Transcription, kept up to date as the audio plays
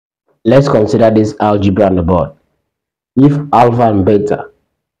Let's consider this algebra on the board. If alpha and beta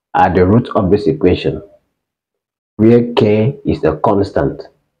are the root of this equation, where k is the constant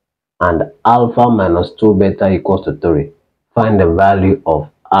and alpha minus 2 beta equals to 3, find the value of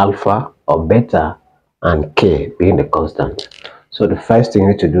alpha or beta and k being the constant. So the first thing you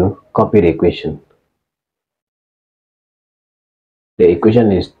need to do, copy the equation. The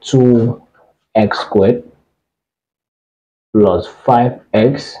equation is 2x squared plus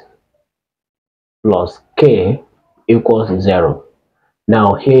 5x plus k equals 0.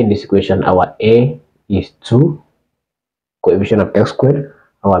 Now here in this equation, our a is 2, coefficient of x squared,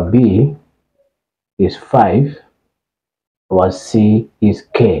 our b is 5, our c is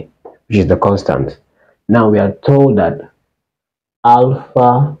k, which is the constant. Now we are told that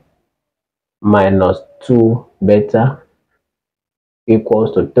alpha minus 2 beta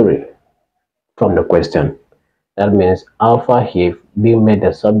equals to 3 from the question. That means alpha here being made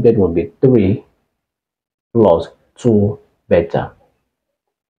the subject will be 3 plus 2 beta.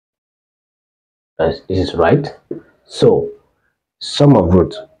 This is right. So sum of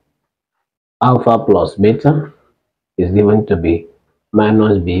root alpha plus beta is given to be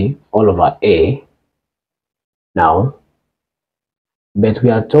minus b all over a. Now, but we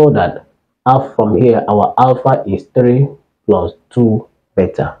are told that from here our alpha is 3 plus 2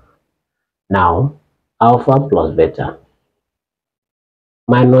 beta. Now, alpha plus beta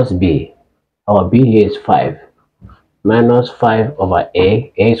minus b, our b here is 5, minus 5 over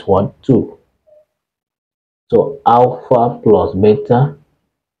a is what? 2. So alpha plus beta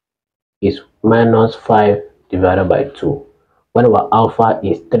is minus 5 divided by 2. When our alpha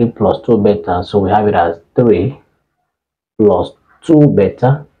is 3 plus 2 beta, so we have it as 3 plus 2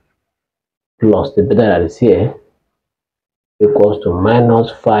 beta plus the beta that is here equals to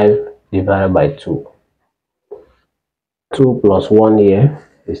minus 5 divided by 2. 2 plus 1 here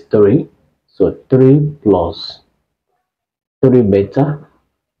is 3. So 3 plus 3 beta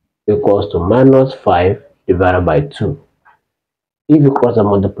equals to minus 5 divided by 2. If you cross and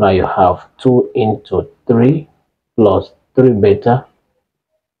multiply, you have 2 into 3 plus 3 beta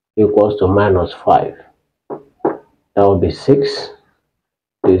equals to minus 5. That will be 6.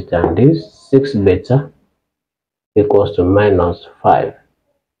 This times this, 6 beta equals to minus 5.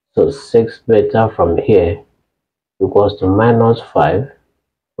 So 6 beta from here equals to minus 5.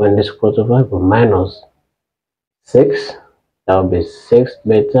 When this equals to 5, minus 6. That will be 6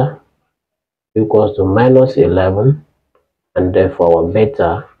 beta equals to minus 11. And therefore our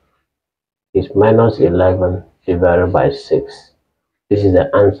beta is minus 11 divided by 6. This is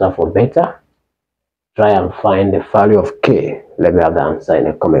the answer for beta. Try and find the value of k. Let me have the answer in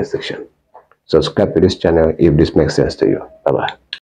the comment section. Subscribe to this channel if this makes sense to you. Bye bye.